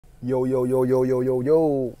Yo, yo, yo, yo, yo, yo,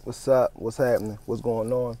 yo. What's up? What's happening? What's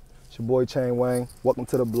going on? It's your boy TreyWay. Welcome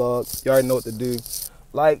to the blog. You already know what to do.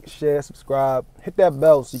 Like, share, subscribe. Hit that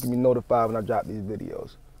bell so you can be notified when I drop these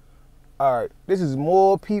videos. Alright, this is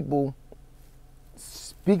more people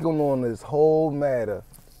speaking on this whole matter.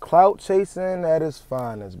 Clout chasing at its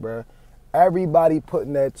finest, bruh. Everybody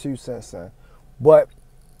putting their 2 cents in. But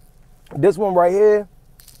this one right here,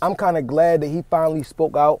 I'm kind of glad that he finally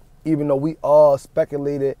spoke out, even though we all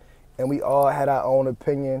speculated and we all had our own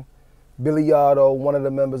opinion. Billy Yardo, one of the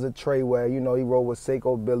members of TreyWay, you know, he rode with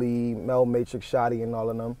Seiko, Billy, Mel Matrix, Shotty, and all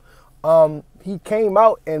of them. He came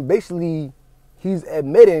out and basically he's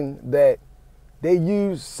admitting that they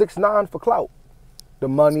used 6ix9ine for clout. The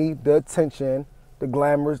money, the attention, the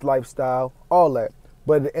glamorous lifestyle, all that.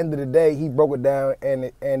 But at the end of the day, he broke it down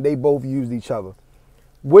and they both used each other.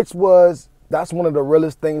 That's one of the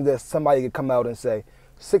realest things that somebody could come out and say.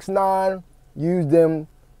 6ix9ine used them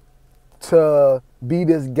to be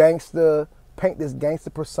this gangster, paint this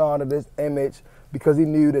gangster persona, this image, because he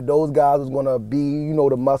knew that those guys was gonna be, you know,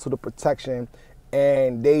 the muscle, the protection,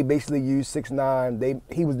 and they basically used 6ix9ine.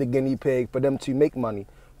 He was the guinea pig for them to make money,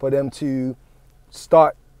 for them to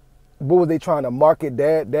start. What was they trying to market?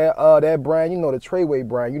 Their brand, you know, the TreyWay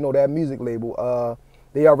brand, you know, that music label.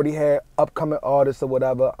 They already had upcoming artists or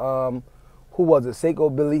whatever. Who was it?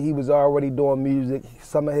 Seiko Billy. He was already doing music.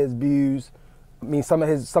 Some of his views, some of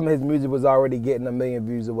his music was already getting 1 million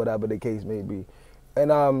views or whatever the case may be.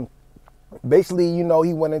 And basically, you know,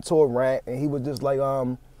 he went into a rant and he was just like,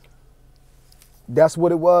 that's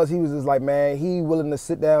what it was. He was just like, man, he willing to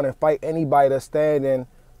sit down and fight anybody that's standing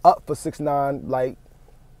up for 6ix9ine, like,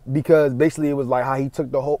 because basically it was like how he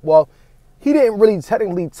took the whole, well, he didn't really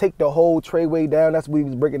technically take the whole TreyWay down. That's what he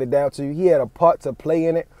was breaking it down to. He had a part to play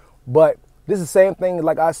in it, but this is the same thing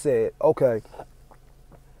like I said. Okay,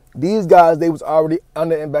 these guys, they was already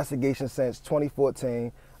under investigation since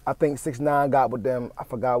 2014. I think 6ix9ine got with them, I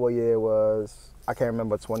forgot what year it was. I can't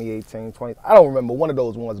remember, 2018, I don't remember, one of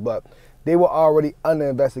those ones, but they were already under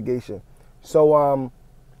investigation. So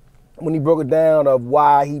when he broke it down of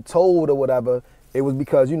why he told or whatever, it was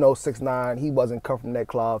because, you know, 6ix9ine, he wasn't come from that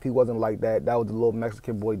cloth. He wasn't like that. That was the little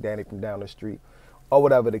Mexican boy Danny from down the street, or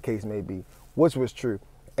whatever the case may be, which was true.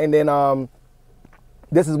 And then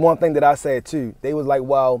this is one thing that I said too. They was like,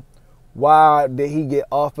 well, why did he get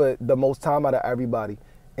offered the most time out of everybody?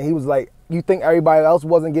 And he was like, you think everybody else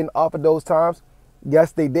wasn't getting offered those times?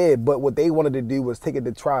 Yes, they did. But what they wanted to do was take it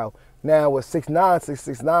to trial. Now with 6ix9ine,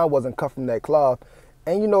 6ix9ine wasn't cut from that cloth.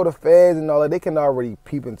 And you know, the feds and all that, they can already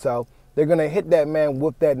peep and tell. They're going to hit that man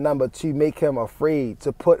with that number to make him afraid,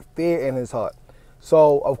 to put fear in his heart.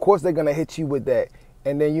 So, of course, they're going to hit you with that.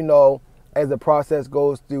 And then, you know, as the process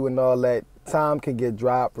goes through and all that, time can get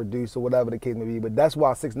dropped, reduced, or whatever the case may be. But that's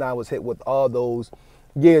why 6ix9ine was hit with all those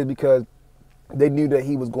years, because they knew that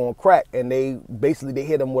he was going to crack. And they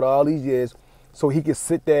hit him with all these years so he could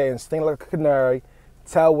sit there and sting like a canary,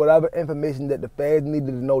 tell whatever information that the feds needed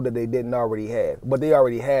to know that they didn't already have. But they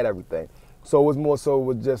already had everything. So it was more so, it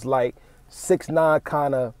was just like 6ix9ine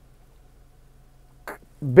kind of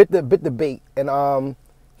bit the bait. And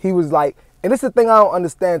he was like, and this is the thing I don't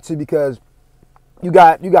understand too, because you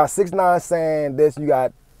got 6ix9ine saying this, you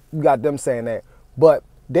got them saying that. But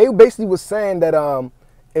they basically was saying that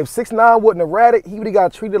if 6ix9ine wouldn't have ratted, he would have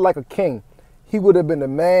got treated like a king. He would have been the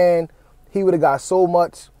man. He would have got so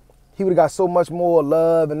much more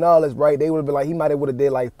love and all this, right? They would have been like, he might have would have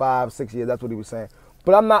did like 5, 6 years. That's what he was saying.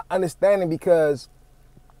 But I'm not understanding, because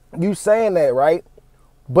you saying that, right?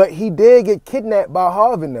 But he did get kidnapped by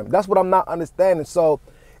Harvey and them. That's what I'm not understanding. So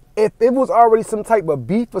if it was already some type of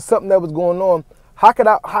beef or something that was going on, how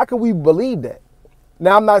could we believe that?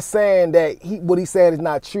 Now, I'm not saying that what he's saying is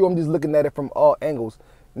not true. I'm just looking at it from all angles.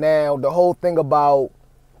 Now, the whole thing about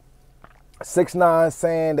 6ix9ine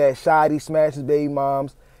saying that Shotty smashed his baby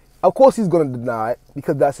moms, of course he's going to deny it,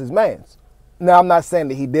 because that's his man's. Now, I'm not saying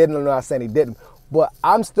that he didn't, I'm not saying he didn't. But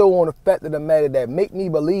I'm still on the fact of the matter that make me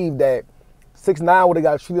believe that 6ix9ine would have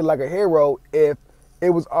got treated like a hero if it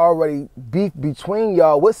was already beef between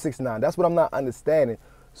y'all with 6ix9ine. That's what I'm not understanding.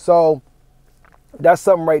 So that's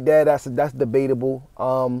something right there that's debatable.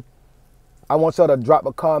 I want y'all to drop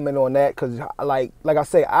a comment on that, because like I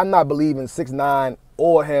say, I'm not believing 6ix9ine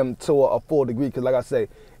or him to a full degree, because like I say,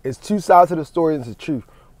 it's two sides to the story and it's the truth.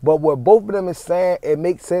 But what both of them is saying, it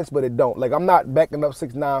makes sense, but it don't. Like, I'm not backing up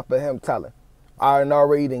 6ix9ine for him telling. I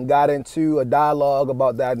already got into a dialogue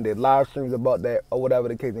about that and did live streams about that, or whatever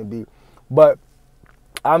the case may be. But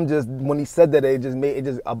I'm just, when he said that, it just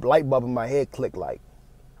a light bulb in my head clicked like,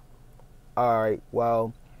 all right,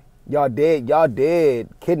 well, y'all did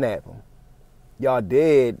kidnap him. Y'all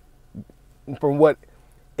did, from what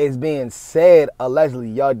it's being said allegedly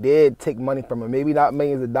y'all did take money from him. Maybe not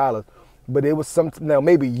millions of dollars, but it was something. Now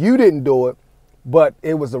maybe you didn't do it, but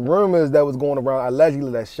it was the rumors that was going around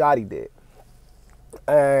allegedly that Shotty did.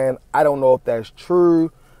 And I don't know if that's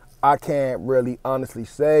true. I can't really honestly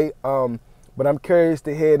say. But I'm curious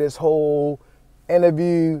to hear this whole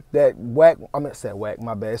interview that Wack,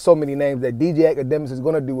 my bad. So many names that DJ Academics is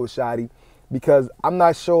gonna do with Shotty, because I'm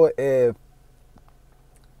not sure if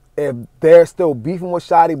they're still beefing with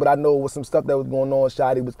Shotty, but I know with some stuff that was going on,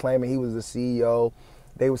 Shotty was claiming he was the CEO.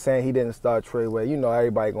 They were saying he didn't start TreyWay. You know,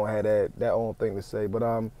 everybody gonna have that own thing to say. But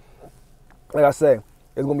like I say,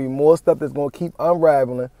 there's gonna be more stuff that's gonna keep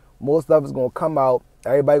unraveling. More stuff is gonna come out.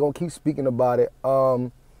 Everybody gonna keep speaking about it.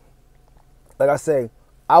 Like I say,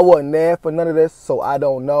 I wasn't there for none of this, so I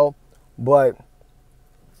don't know. But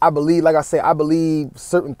I believe, like I say, I believe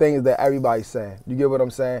certain things that everybody's saying. You get what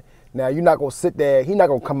I'm saying? Now, you're not going to sit there. He's not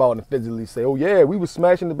going to come out and physically say, oh, yeah, we were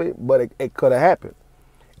smashing the bait, but it could have happened.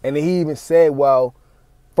 And then he even said, well,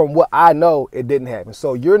 from what I know, it didn't happen.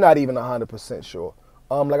 So you're not even 100% sure.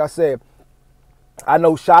 Like I said, I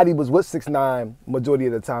know Shotty was with 6ix9ine majority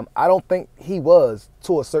of the time. I don't think he was,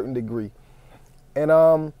 to a certain degree.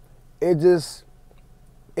 And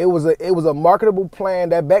it was a marketable plan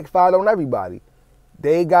that backfired on everybody.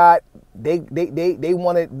 They wanted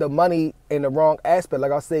the money in the wrong aspect.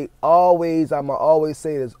 Like I say, I'ma always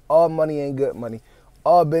say this: all money ain't good money,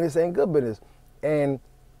 all business ain't good business. And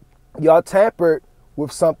y'all tampered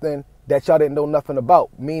with something that y'all didn't know nothing about,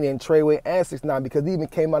 meaning TreyWay and 6ix9ine, because they even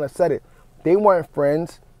came out and said it. They weren't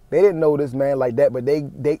friends. They didn't know this man like that, but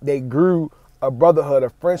they grew a brotherhood, a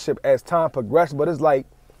friendship as time progressed. But it's like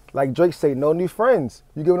Drake say, no new friends.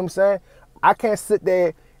 You get what I'm saying? I can't sit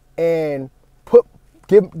there and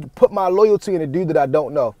put my loyalty in a dude that I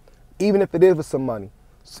don't know, even if it is for some money.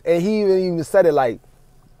 And he even said it like,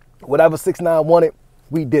 whatever 6ix9ine wanted,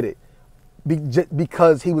 we did it,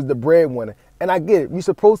 because he was the breadwinner. And I get it. You're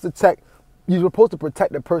supposed to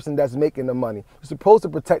protect the person that's making the money. You're supposed to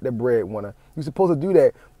protect the breadwinner. You're supposed to do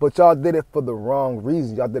that. But y'all did it for the wrong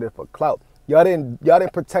reason. Y'all did it for clout. Y'all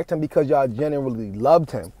didn't protect him because y'all genuinely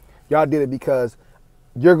loved him. Y'all did it because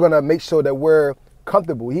you're gonna make sure that we're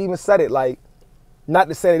comfortable. He even said it like, not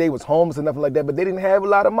to say that they was homeless or nothing like that, but they didn't have a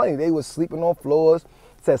lot of money. They was sleeping on floors.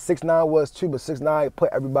 Said 6ix9ine was too, but 6ix9ine put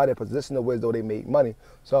everybody in a position of where though they made money.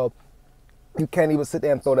 So you can't even sit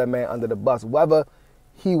there and throw that man under the bus. Whether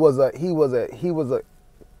he was a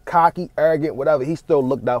cocky, arrogant, whatever, he still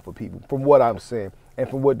looked out for people, from what I'm saying and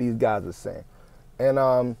from what these guys are saying. And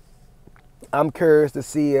I'm curious to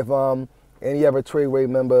see if any other TreyWay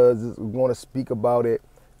members is going to speak about it.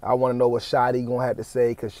 I want to know what Shotty going to have to say,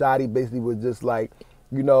 because Shotty basically was just like,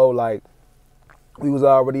 you know, like, we was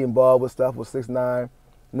already involved with stuff with 6ix9ine.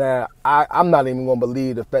 Now, I'm not even going to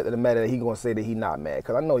believe the fact of the matter that he going to say that he not mad,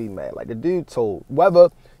 because I know he mad. Like, the dude told, whether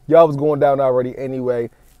y'all was going down already anyway,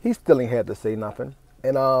 he still ain't had to say nothing.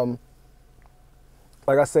 And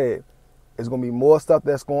like I said, there's going to be more stuff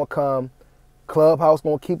that's going to come. Clubhouse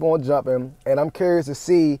going to keep on jumping. And I'm curious to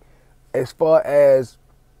see, as far as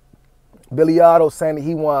Billy Otto saying that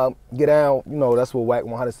he want to get down, you know, that's what Wack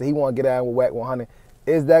 100 said. He want to get down with Wack 100.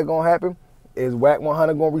 Is that going to happen? Is Wack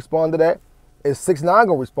 100 going to respond to that? Is 6ix9ine going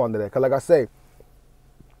to respond to that? Because like I say,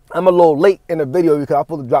 I'm a little late in the video because I'm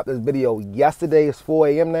supposed to drop this video yesterday. It's 4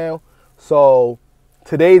 a.m. now. So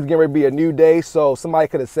today's getting ready to be a new day. So somebody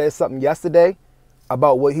could have said something yesterday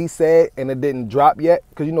about what he said and it didn't drop yet.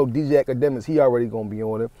 Because you know DJ Academics, he already going to be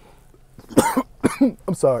on it.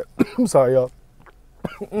 I'm sorry. I'm sorry, y'all.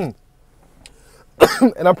 And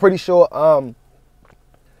I'm pretty sure,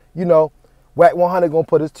 you know, Wack 100 gonna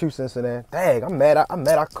put his 2 cents in there. Dang, I'm mad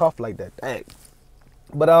I cough like that. Dang.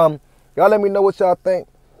 But y'all let me know what y'all think.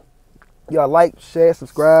 Y'all like, share,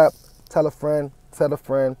 subscribe, tell a friend, add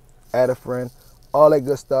a friend, all that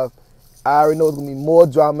good stuff. I already know there's gonna be more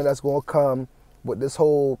drama that's gonna come with this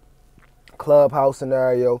whole Clubhouse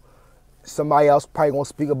scenario. Somebody else probably gonna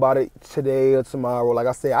speak about it today or tomorrow. Like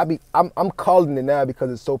I say, I'm calling it now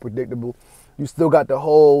because it's so predictable. You still got the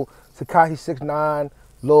whole Tekashi 6ix9ine,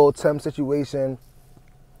 Lil Tim situation.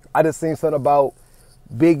 I just seen something about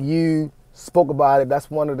Big U, spoke about it.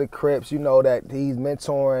 That's one of the Crips, you know, that he's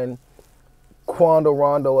mentoring Quando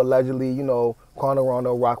Rondo allegedly. You know, Quando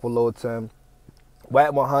Rondo rock with Lil Tim.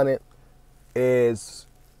 Wack 100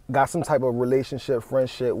 got some type of relationship,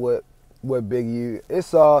 friendship with Big U.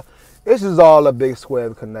 It's just all a big square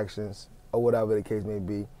of connections or whatever the case may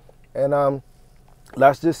be. And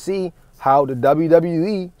let's just see how the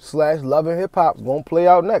WWE/Love and Hip Hop is gonna play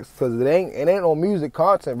out next, because it ain't no music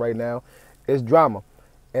content right now. It's drama.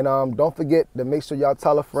 And don't forget to make sure y'all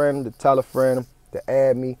tell a friend, to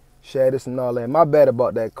add me, share this and all that. My bad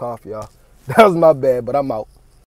about that cough, y'all. That was my bad, but I'm out.